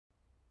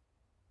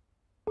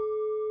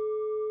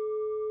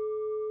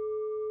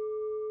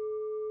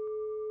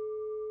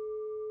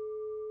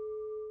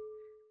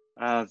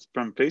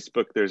From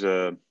Facebook, there's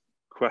a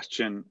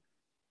question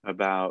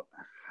about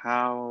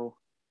how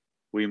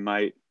we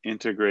might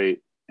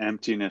integrate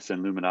emptiness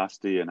and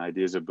luminosity and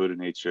ideas of Buddha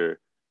nature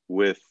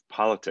with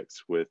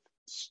politics, with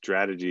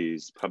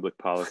strategies, public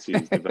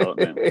policies,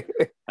 development.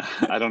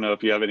 I don't know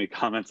if you have any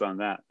comments on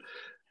that,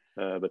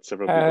 but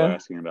several people are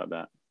asking about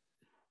that.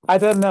 I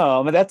don't know.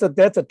 I mean,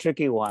 that's a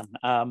tricky one.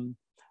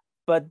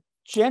 But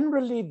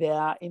generally, there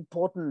are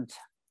important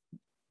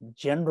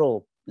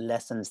general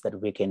lessons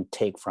that we can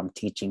take from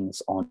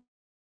teachings on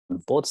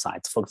both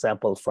sides. For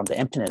example, from the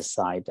emptiness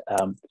side,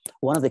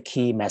 one of the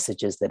key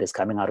messages that is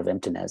coming out of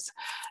emptiness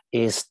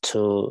is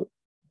to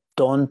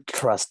don't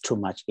trust too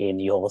much in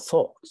your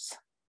thoughts,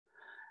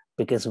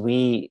 because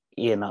we,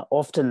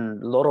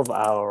 often a lot of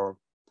our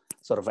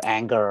sort of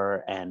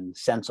anger and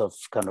sense of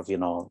kind of,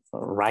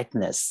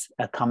 rightness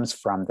comes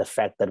from the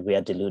fact that we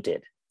are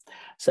deluded.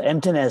 So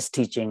emptiness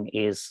teaching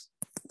is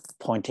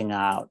pointing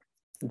out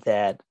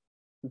that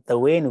the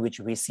way in which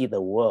we see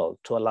the world,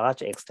 to a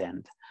large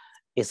extent,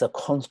 is a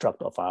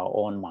construct of our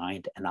own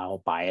mind and our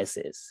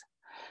biases.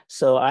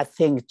 So I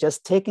think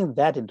just taking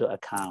that into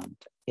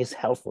account is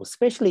helpful,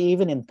 especially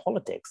even in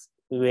politics,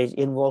 which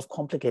involve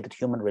complicated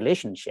human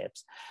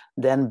relationships.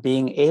 Then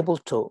being able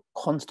to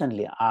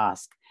constantly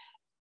ask,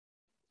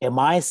 am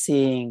I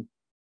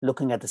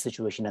looking at the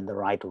situation in the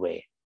right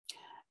way?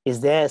 Is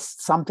there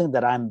something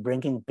that I'm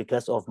bringing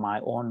because of my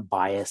own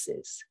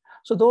biases?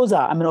 So those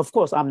are, of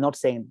course, I'm not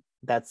saying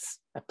that's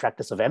a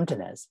practice of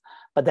emptiness,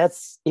 but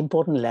that's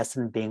important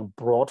lesson being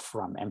brought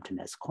from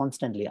emptiness,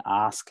 constantly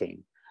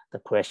asking the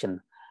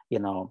question,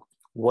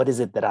 what is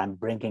it that I'm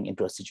bringing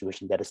into a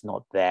situation that is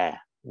not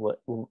there?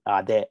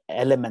 Are there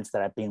elements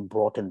that are being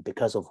brought in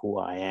because of who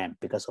I am,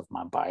 because of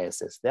my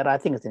biases? That I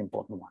think is an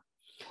important one.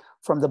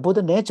 From the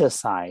Buddha nature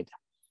side,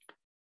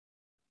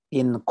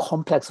 in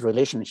complex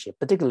relationship,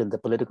 particularly in the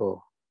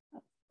political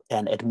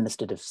and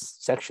administrative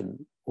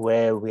section,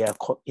 where we are,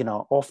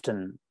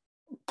 often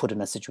put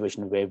in a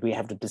situation where we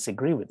have to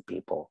disagree with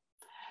people,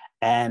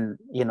 and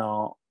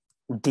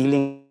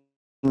dealing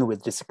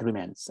with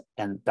disagreements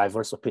and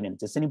diverse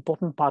opinions is an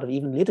important part of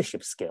even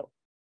leadership skill.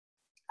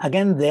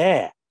 Again,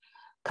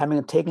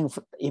 taking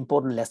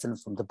important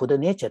lessons from the Buddha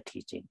nature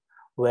teaching,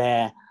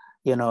 where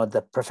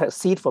the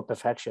seed for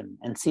perfection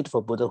and seed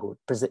for Buddhahood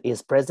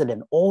is present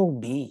in all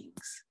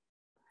beings.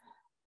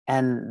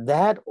 And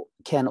that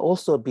can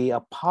also be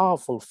a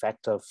powerful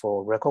factor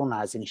for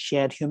recognizing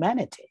shared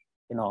humanity,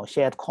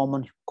 shared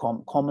common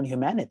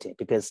humanity,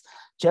 because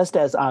just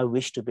as I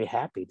wish to be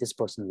happy, this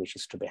person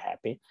wishes to be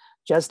happy.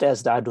 Just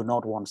as I do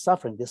not want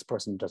suffering, this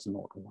person does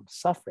not want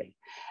suffering.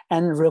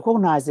 And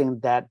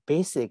recognizing that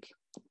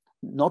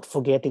not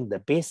forgetting the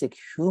basic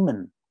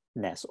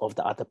humanness of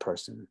the other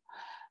person,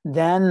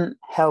 then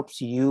helps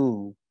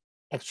you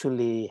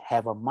actually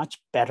have a much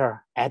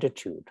better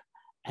attitude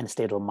and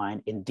state of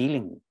mind in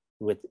dealing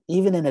with,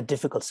 even in a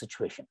difficult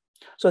situation.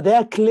 So there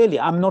are clearly,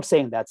 I'm not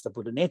saying that's the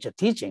Buddha nature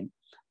teaching,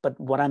 but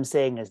what I'm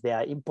saying is there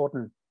are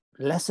important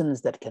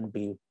lessons that can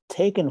be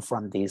taken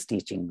from these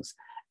teachings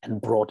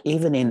and brought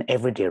even in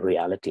everyday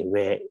reality,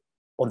 where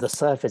on the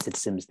surface it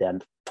seems they're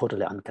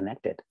totally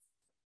unconnected.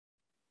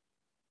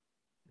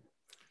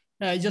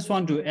 I just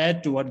want to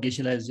add to what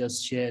Geshe-la has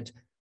just shared.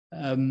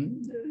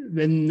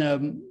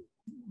 When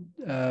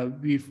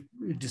we've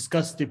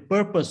discussed the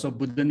purpose of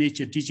Buddha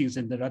nature teachings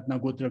in the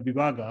Ratnagotra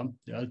Vibhaga,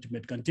 the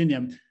ultimate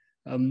continuum,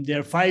 there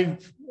are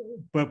 5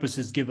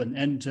 purposes given,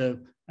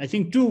 and I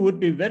think 2 would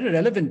be very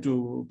relevant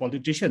to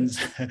politicians.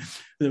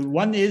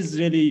 One is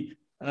really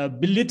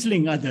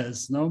belittling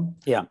others,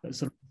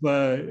 sort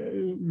of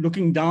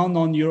looking down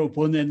on your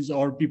opponents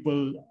or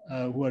people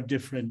who are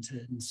different.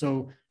 And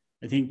so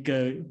I think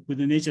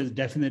Buddha nature is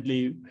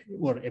definitely,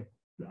 or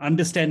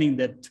understanding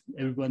that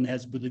everyone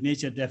has Buddha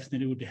nature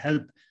definitely would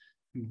help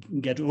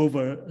get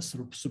over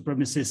sort of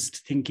supremacist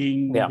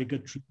thinking,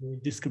 bigotry,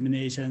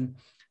 discrimination.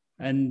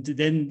 And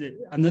then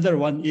another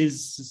one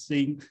is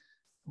saying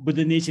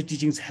Buddha nature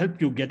teachings help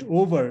you get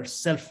over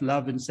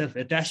self-love and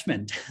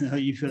self-attachment.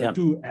 If you're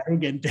too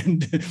arrogant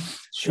and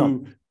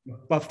too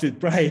puffed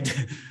with pride,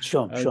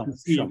 to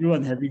see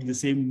everyone having the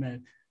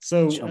same.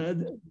 So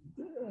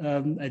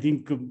I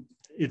think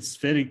it's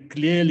very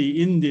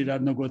clearly in the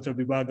Ratnagotra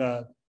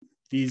Vibhaga,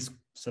 these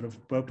sort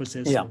of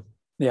purposes.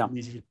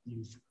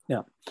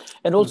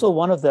 And also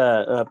one of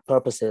the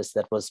purposes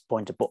that was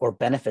pointed, or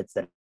benefits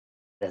that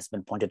has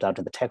been pointed out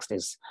in the text,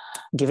 is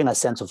giving a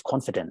sense of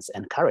confidence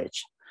and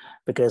courage,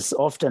 because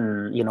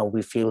often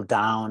we feel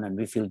down and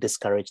we feel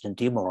discouraged and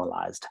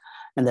demoralized,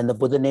 and then the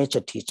Buddha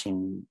nature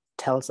teaching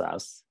tells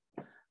us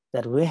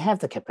that we have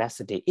the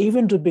capacity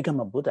even to become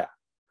a Buddha.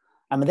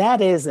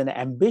 That is an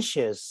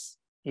ambitious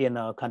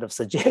kind of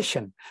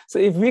suggestion. So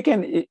if we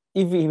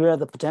have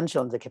the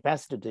potential and the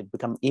capacity to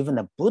become even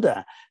a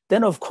Buddha,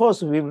 then of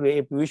course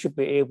we should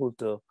be able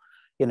to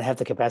have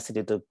the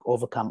capacity to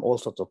overcome all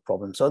sorts of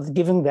problems. So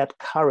giving that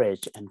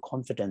courage and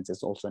confidence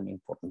is also an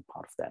important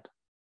part of that.